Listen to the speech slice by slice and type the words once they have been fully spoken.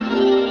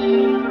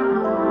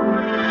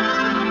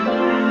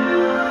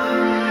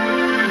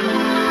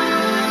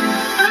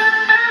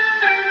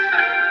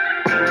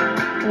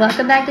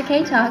Welcome back to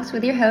K Talks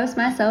with your host,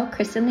 myself,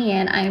 Kristen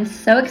Leanne. I am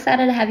so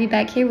excited to have you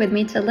back here with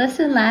me to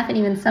listen, laugh, and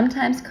even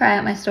sometimes cry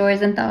at my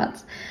stories and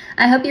thoughts.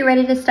 I hope you're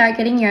ready to start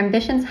getting your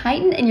ambitions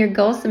heightened and your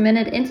goals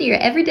cemented into your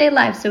everyday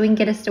life so we can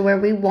get us to where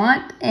we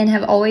want and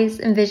have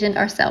always envisioned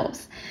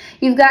ourselves.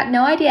 You've got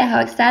no idea how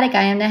ecstatic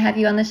I am to have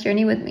you on this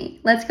journey with me.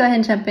 Let's go ahead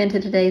and jump into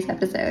today's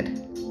episode.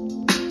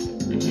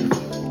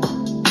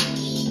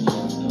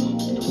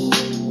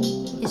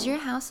 Is your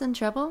house in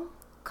trouble?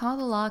 Call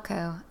the Law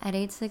Co. at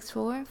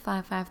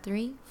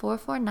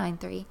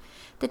 864-553-4493.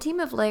 The team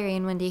of Larry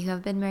and Wendy, who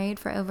have been married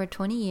for over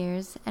 20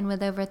 years and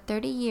with over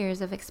 30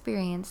 years of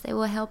experience, they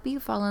will help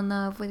you fall in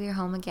love with your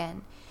home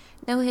again.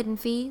 No hidden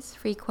fees,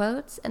 free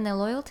quotes, and the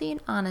loyalty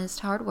and honest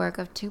hard work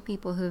of two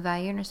people who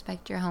value and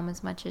respect your home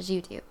as much as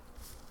you do.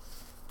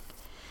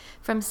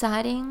 From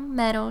siding,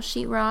 metal,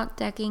 sheetrock,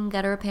 decking,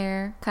 gutter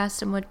repair,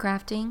 custom wood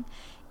crafting,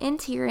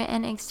 interior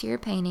and exterior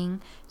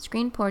painting,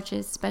 screen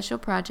porches, special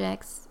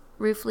projects,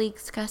 roof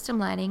leaks, custom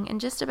lighting,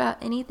 and just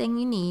about anything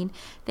you need,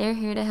 they're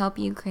here to help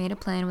you create a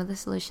plan with a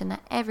solution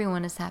that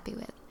everyone is happy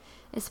with,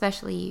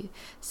 especially you.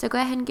 So go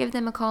ahead and give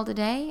them a call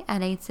today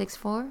at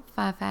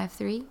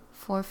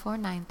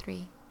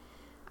 864-553-4493.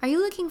 Are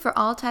you looking for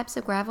all types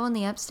of gravel in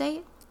the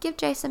Upstate? Give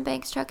Jason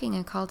Banks Trucking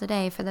a call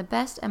today for the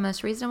best and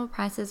most reasonable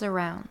prices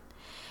around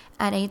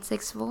at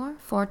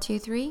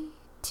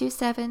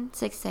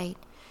 864-423-2768.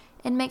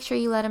 And make sure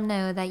you let them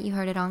know that you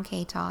heard it on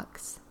K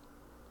Talks.